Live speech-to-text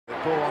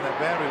ball on that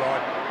boundary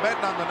line.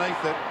 Madden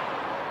underneath it,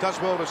 does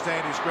well to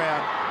stand his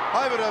ground.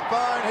 Over to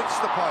Bone, hits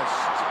the post.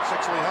 It's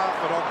actually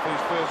Harford on for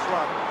his first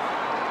run.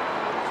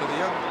 So the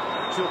young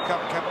Shield Cup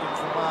captain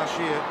from last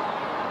year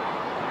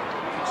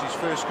gets his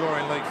first score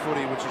in league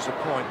footy, which is a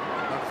point.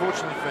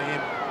 Unfortunately for him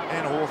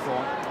and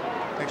Hawthorn,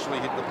 actually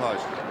hit the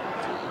post.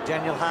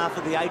 Daniel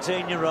Harford, the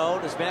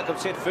 18-year-old, as Malcolm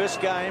said,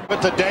 first game.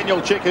 But to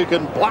Daniel Chick, who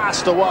can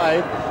blast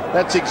away.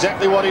 That's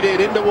exactly what he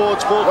did. In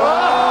towards full.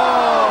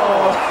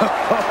 Oh!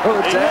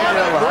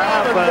 Daniel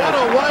Harford. What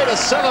a way to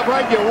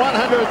celebrate your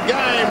 100th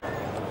game.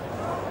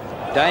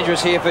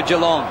 Dangerous here for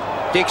Geelong.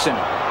 Dixon.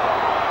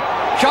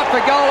 Shot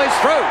for goal is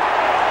through.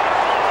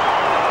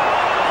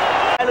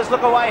 Let's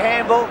look away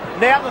handball.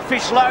 Now the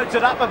fish loads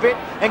it up a bit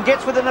and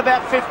gets within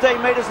about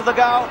 15 metres of the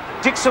goal.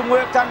 Dixon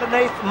worked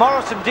underneath.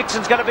 Morris and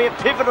Dixon's going to be a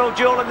pivotal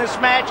duel in this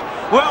match.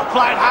 Well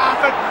played,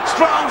 Harford.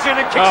 Strolls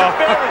in and kicks a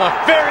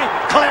very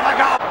clever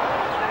goal.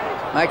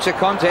 Makes a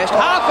contest.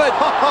 Harford.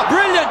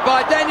 Brilliant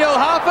by Daniel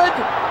Harford.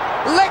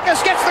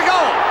 Lekas gets the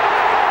goal.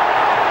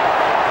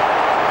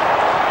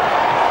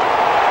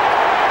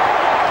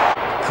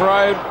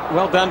 Crow,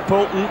 well done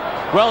Poulton.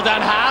 Well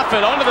done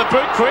Harford. Onto the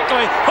boot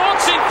quickly.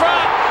 Hawks in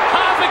front.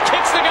 Harford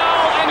kicks the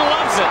goal and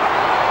loves it.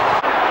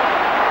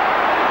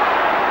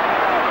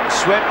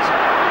 Swept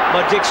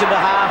by Dixon to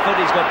Harford.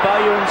 He's got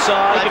Bowyer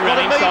inside. They've got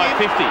to meet him.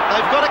 50.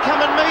 They've got to come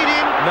and meet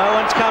him. No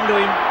one's come to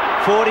him.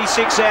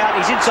 46 out.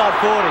 He's inside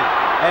 40.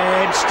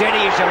 And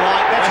steady as you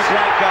like. That's a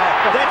great goal.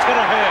 That's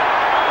going to hurt.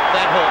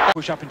 That hurt.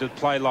 Push up into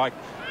play like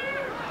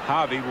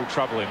Harvey will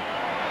trouble him.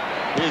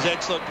 Here's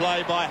excellent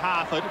play by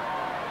Harford.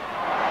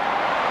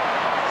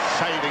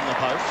 Saving the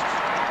post.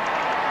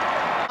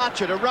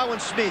 Archer to Rowan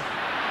Smith.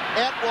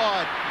 Out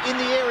wide in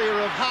the area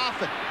of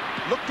Harford.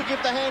 Look to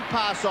give the hand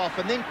pass off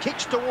and then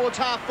kicks towards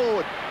half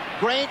forward.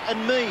 Grant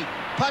and Mead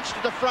punch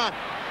to the front.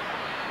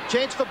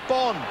 Chance for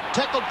Bond.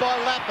 Tackled by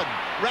Lappin.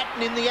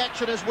 Ratton in the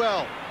action as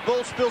well.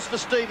 Ball spills for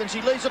Stevens.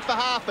 He leaves it for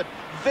Harford.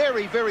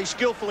 Very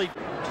skillfully.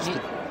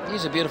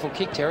 Here's a beautiful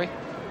kick, Terry.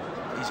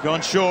 He's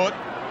gone short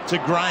to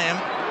Graham.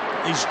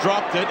 He's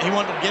dropped it. He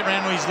wanted to get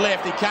round to his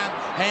left. He can't.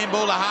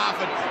 Handball to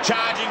Harford.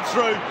 Charging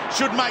through.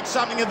 Should make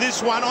something of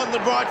this one. On the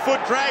right foot.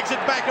 Drags it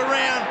back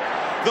around.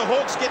 The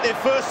Hawks get their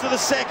first to the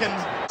second.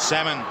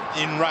 Salmon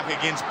in ruck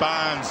against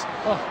Barnes.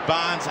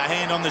 Barnes, a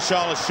hand on the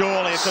shoulder.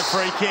 Surely it's a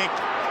free kick.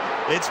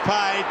 It's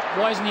paid.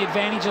 Why isn't the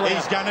advantage allowed?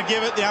 He's going to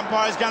give it. The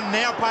umpire's going to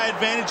now pay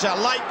advantage. A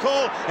late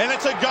call. And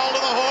it's a goal to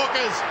the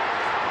Hawkers.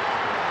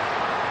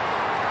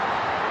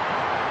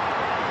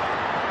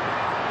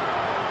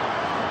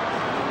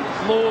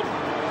 Lord.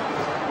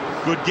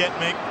 Good get,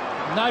 Mick.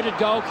 Noted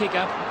goal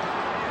kicker.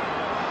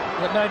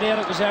 But no doubt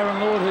it was Aaron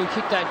Lord who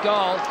kicked that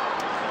goal.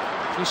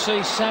 You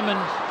see Salmon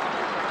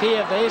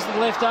here. There's the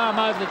left arm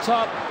over the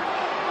top.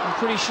 I'm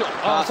pretty sure.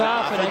 Oh, it's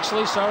Harford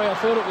actually. Sorry, I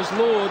thought it was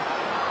Lord.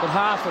 But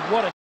Harford,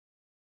 what a